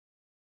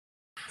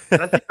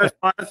And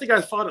I think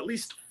I fought at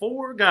least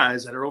 4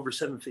 guys that are over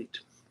 7 feet.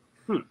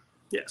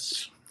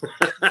 Yes.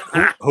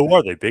 Who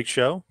are they? Big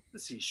Show?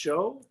 Let's see.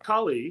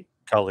 Khali.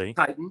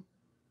 Titan.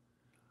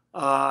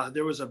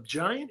 There was a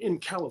giant in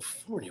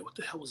California. What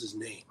the hell was his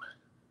name?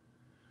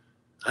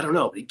 I don't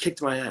know, but he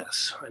kicked my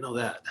ass. I know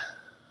that.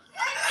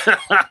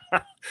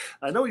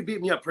 I know he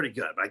beat me up pretty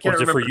good, but I can't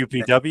remember. Was it for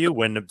UPW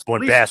when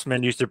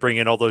Bassman used to bring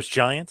in all those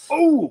giants?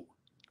 Oh,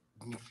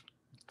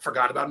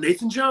 forgot about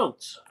Nathan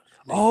Jones.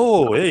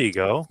 There you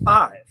go.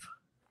 5.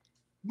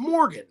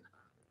 Morgan.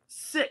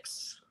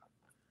 6.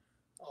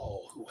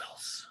 Oh, who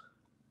else?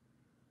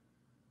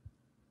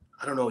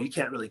 I don't know. You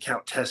can't really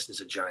count Test as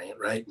a giant,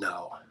 right?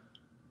 No.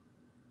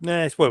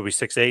 Nah, it's what, we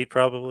 6'8"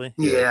 probably.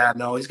 Yeah,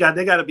 no, they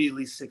got to be at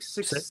least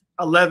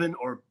 6'11"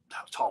 or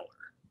taller.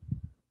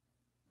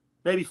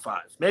 Maybe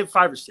 5, maybe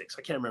 5 or 6.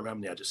 I can't remember how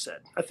many I just said.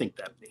 I think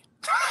that'd be.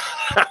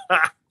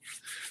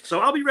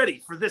 So I'll be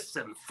ready for this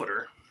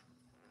 7-footer.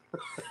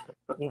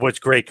 What's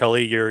great,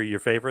 Khali? Your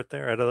favorite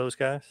there out of those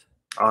guys?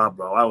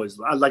 Bro,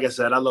 like I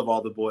said, I love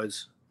all the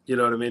boys. You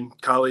know what I mean?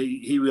 Khali,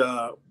 he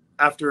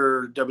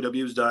after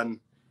WWE was done,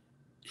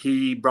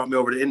 he brought me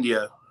over to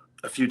India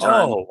a few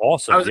times. Oh,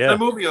 awesome! I was in a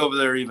movie over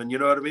there, even. You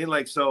know what I mean?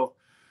 Like, so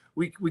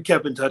we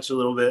kept in touch a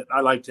little bit. I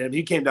liked him.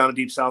 He came down to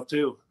Deep South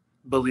too,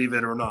 believe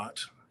it or not.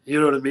 You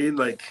know what I mean?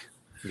 Like,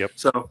 yep.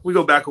 So we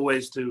go back a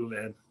ways too,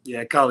 man.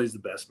 Yeah, Khali's the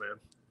best, man.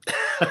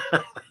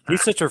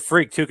 He's such a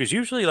freak too, because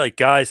usually like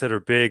guys that are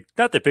big,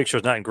 not that Big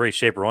Show's not in great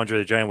shape or Andre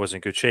the Giant was in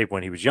good shape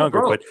when he was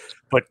younger,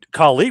 but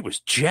Khali was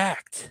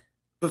jacked.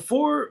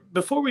 Before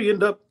we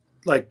end up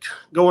like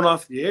going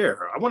off the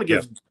air, I want to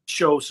give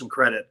Show some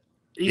credit.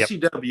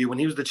 ECW, when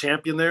he was the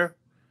champion there,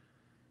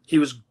 he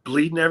was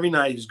bleeding every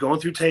night. He was going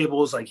through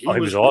tables. Like he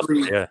was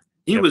awesome.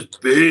 He was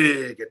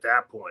big at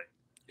that point.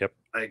 Yep.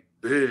 Like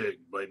big,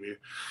 baby.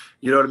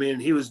 You know what I mean?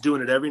 He was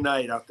doing it every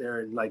night out there.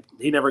 And like,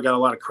 he never got a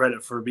lot of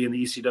credit for being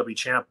the ECW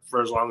champ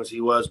for as long as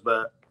he was.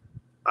 But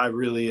I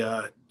really,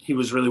 he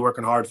was really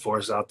working hard for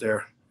us out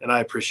there. And I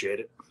appreciate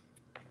it.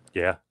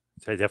 Yeah.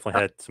 I definitely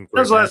had some great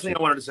That was the last thing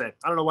I wanted to say.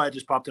 I don't know why it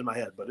just popped in my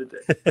head, but it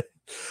did.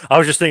 I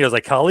was just thinking, I was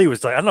like, Khali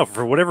was like, I don't know,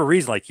 for whatever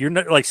reason, like you're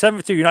not like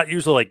 7'2", you're not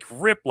usually like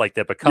ripped like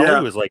that, but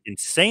Khali was like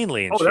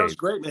insanely in shape. That was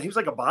great, man. He was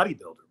like a bodybuilder,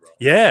 bro.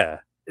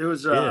 Yeah. It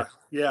was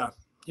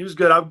he was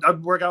good.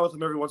 I'd work out with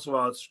him every once in a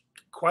while. It's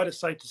quite a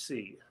sight to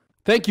see.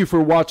 Thank you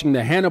for watching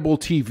the Hannibal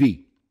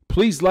TV.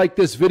 Please like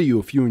this video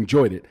if you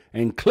enjoyed it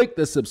and click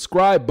the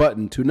subscribe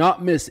button to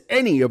not miss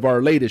any of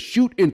our latest shoot